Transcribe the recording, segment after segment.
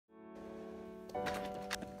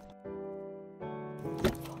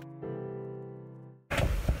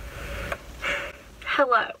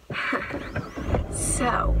Hello.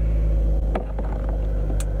 So,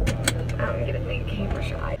 I'm getting the camera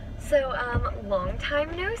shy. So, long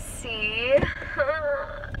time no see.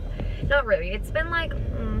 Not really. It's been like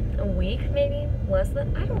a week, maybe less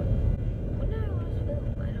than. I don't. When did I last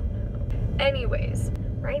film? I don't know. Anyways,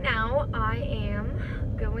 right now I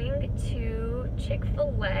am going to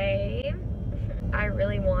Chick-fil-A. I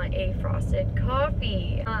really want a frosted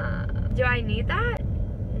coffee. Do I need that?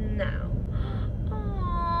 No.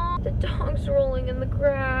 Aww, the dog's rolling in the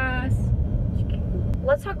grass.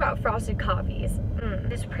 Let's talk about frosted coffees.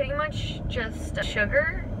 It's pretty much just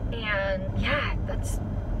sugar, and yeah, that's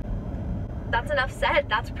enough said.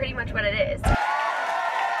 That's pretty much what it is.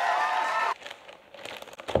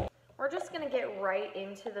 We're just gonna get right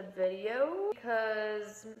into the video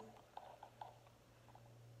because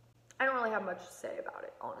I don't really have much to say about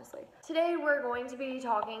it, honestly. Today we're going to be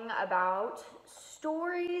talking about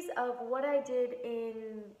stories of what I did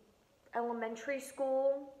in elementary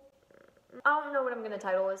school. I don't know what I'm gonna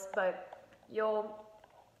title this, but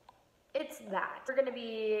it's that. We're gonna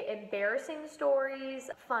be embarrassing stories,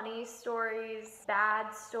 funny stories,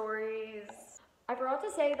 bad stories. I forgot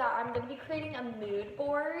to say that I'm gonna be creating a mood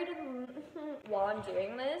board while I'm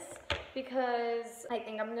doing this because I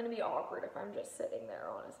think I'm gonna be awkward if I'm just sitting there,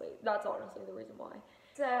 honestly. That's honestly the reason why.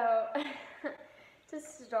 So, to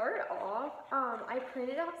start off, I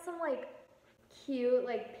printed out some like cute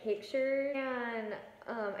like pictures, and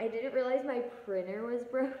I didn't realize my printer was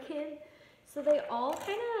broken, so they all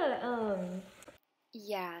kind of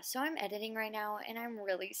Yeah, so I'm editing right now, and I'm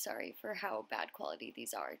really sorry for how bad quality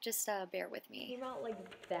these are. Just bear with me. came out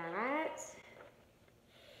like that,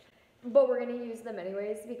 but we're gonna use them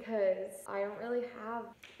anyways because I don't really have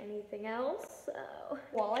anything else. So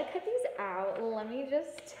while I cut these out, let me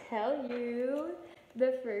just tell you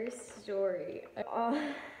the first story.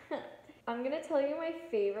 I'm gonna tell you my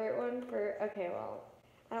favorite one for, okay, well,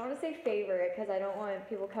 I don't want to say favorite because I don't want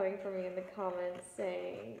people coming for me in the comments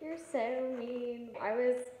saying, you're so mean. I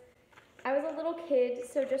was a little kid,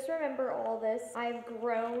 so just remember all this. I've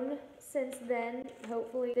grown since then,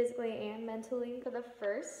 hopefully physically and mentally. For the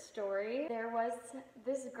first story, there was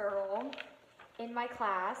this girl in my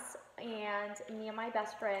class, and me and my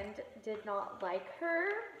best friend did not like her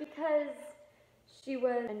because she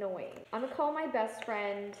was annoying. I'm gonna call my best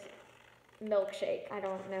friend Milkshake. I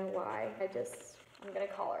don't know why. I'm gonna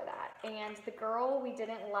call her that. And the girl we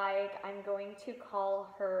didn't like, I'm going to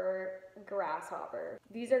call her Grasshopper.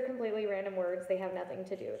 These are completely random words. They have nothing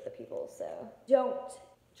to do with the people, so don't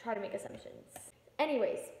try to make assumptions.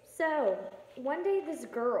 Anyways, so one day this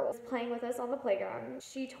girl was playing with us on the playground.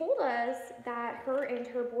 She told us that her and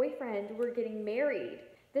her boyfriend were getting married.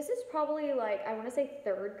 This is probably like, I wanna say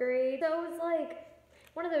 3rd grade. So it was like,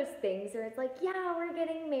 one of those things where it's like, yeah, we're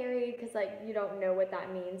getting married, because like you don't know what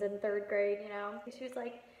that means in 3rd grade, you know? She was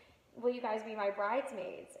like, will you guys be my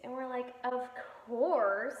bridesmaids? And we're like, of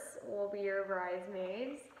course we'll be your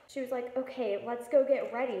bridesmaids. She was like, okay, let's go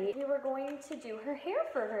get ready. We were going to do her hair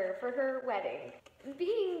for her wedding.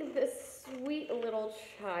 Being the sweet little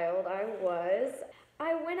child I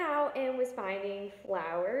went out and was finding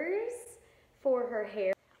flowers for her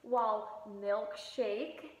hair while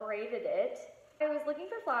Milkshake braided it. I was looking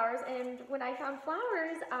for flowers, and when I found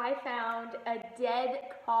flowers, I found a dead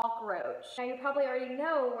cockroach. Now you probably already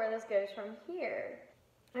know where this goes from here.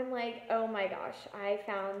 I'm like, oh my gosh, I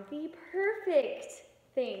found the perfect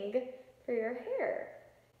thing for your hair.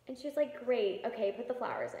 And she's like, great, okay, put the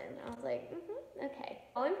flowers in. I was like, okay.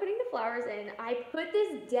 While I'm putting the flowers in, I put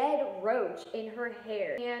this dead roach in her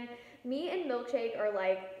hair. And me and Milkshake are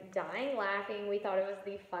like dying laughing. We thought it was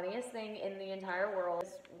the funniest thing in the entire world.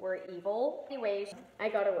 We're evil. Anyways, I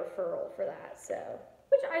got a referral for that, so,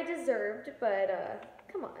 which I deserved, but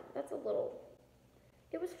come on, that's a little,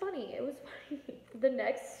 it was funny. The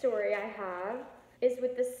next story I have is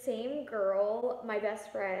with the same girl, my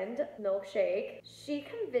best friend, Milkshake. She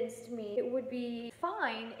convinced me it would be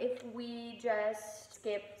fine if we just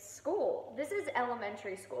skipped school. This is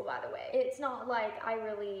elementary school, by the way. It's not like I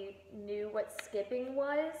really knew what skipping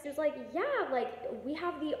was. She was like, yeah, like we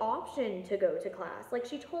have the option to go to class. Like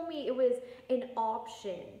she told me it was an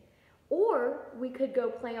option. Or we could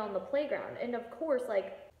go play on the playground. And of course,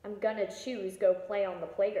 like, I'm gonna choose go play on the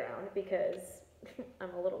playground because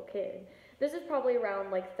I'm a little kid. This is probably around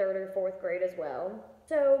like 3rd or 4th grade as well.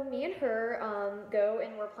 So me and her go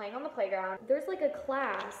and we're playing on the playground. There's like a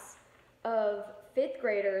class of 5th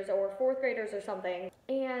graders or 4th graders or something.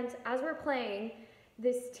 And as we're playing,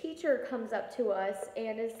 this teacher comes up to us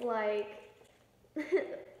and is like,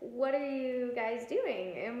 what are you guys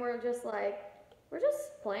doing? And we're just like, we're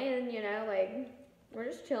just playing, you know, like, we're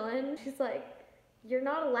just chilling. She's like, you're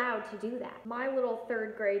not allowed to do that. My little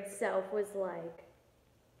 3rd grade self was like,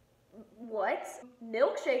 what?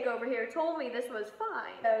 Milkshake over here told me this was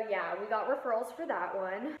fine. So yeah, we got referrals for that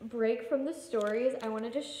one. Break from the stories, I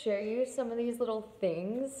wanted to show you some of these little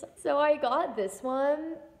things. So I got this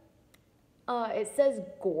one. It says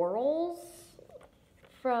Gorals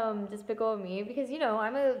from Despicable Me because, you know,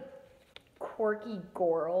 I'm a quirky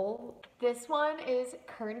Goral. This one is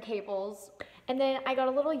Kern Cables. And then I got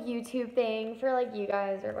a little YouTube thing for like you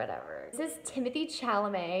guys or whatever. This is Timothy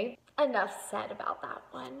Chalamet. Enough said about that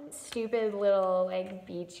one. Stupid little like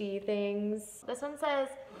beachy things. This one says,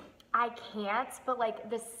 I can't, but like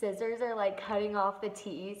the scissors are like cutting off the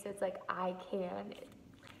T, so it's like I can.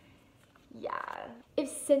 Yeah. If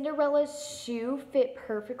Cinderella's shoe fit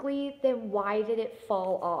perfectly, then why did it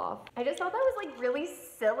fall off? I just thought that was like really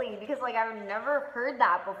silly because like I've never heard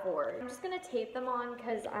that before. I'm just gonna tape them on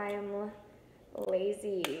because I'm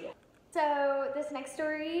lazy. So this next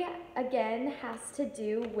story again has to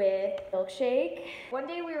do with Milkshake. One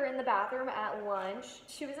day we were in the bathroom at lunch.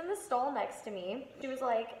 She was in the stall next to me. She was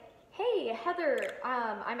like, hey Heather,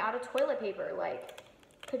 I'm out of toilet paper. Like,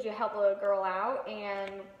 could you help a girl out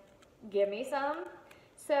and give me some?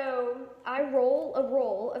 So I roll a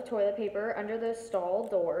roll of toilet paper under the stall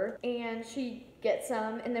door and she gets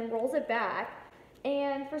some and then rolls it back.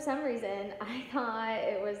 And for some reason, I thought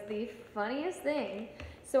it was the funniest thing.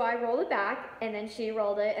 So I rolled it back and then she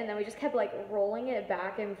rolled it and then we just kept like rolling it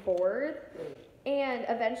back and forth. And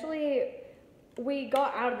eventually we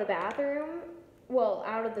got out of the bathroom, well,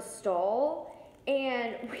 out of the stall,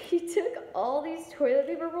 and we took all these toilet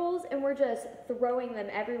paper rolls and we're just throwing them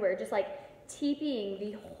everywhere, just like TPing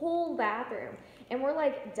the whole bathroom. And we're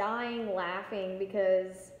like dying laughing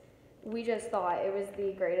because we just thought it was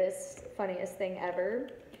the greatest, funniest thing ever.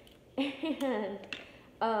 And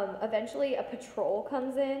eventually a patrol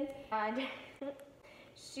comes in and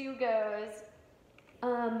she goes,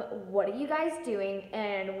 what are you guys doing?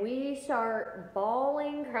 And we start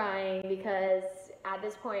bawling, crying because at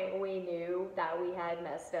this point we knew that we had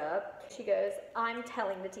messed up. She goes, I'm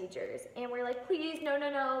telling the teachers. And we're like, please, no,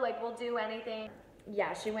 no, no, like we'll do anything.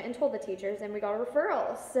 Yeah, she went and told the teachers and we got a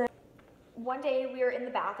referral. So one day we were in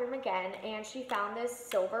the bathroom again and she found this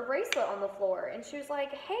silver bracelet on the floor and she was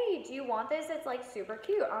like, hey, do you want this? It's like super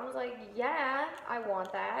cute. I was like, yeah, I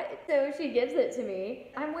want that. So she gives it to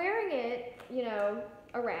me. I'm wearing it, you know,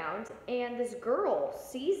 around, and this girl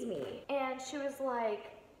sees me and she was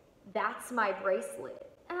like, that's my bracelet.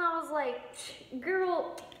 And I was like,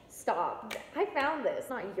 girl, stop. I found this,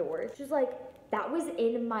 not yours. She was like, that was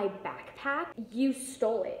in my backpack. You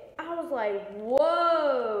stole it. I was like,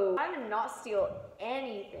 whoa. I did not steal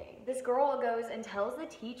anything. This girl goes and tells the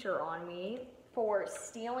teacher on me for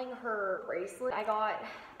stealing her bracelet. I got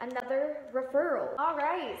another referral. All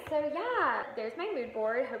right, so yeah, there's my mood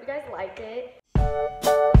board. Hope you guys liked it.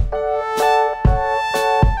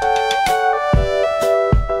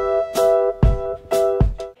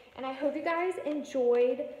 And I hope you guys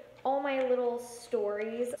enjoyed all my little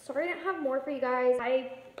stories. Sorry I didn't have more for you guys.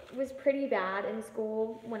 I was pretty bad in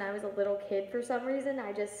school when I was a little kid for some reason.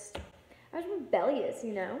 I was rebellious,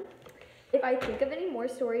 you know? If I think of any more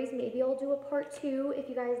stories, maybe I'll do a part 2 if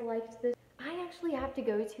you guys liked this. I actually have to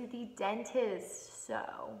go to the dentist, so.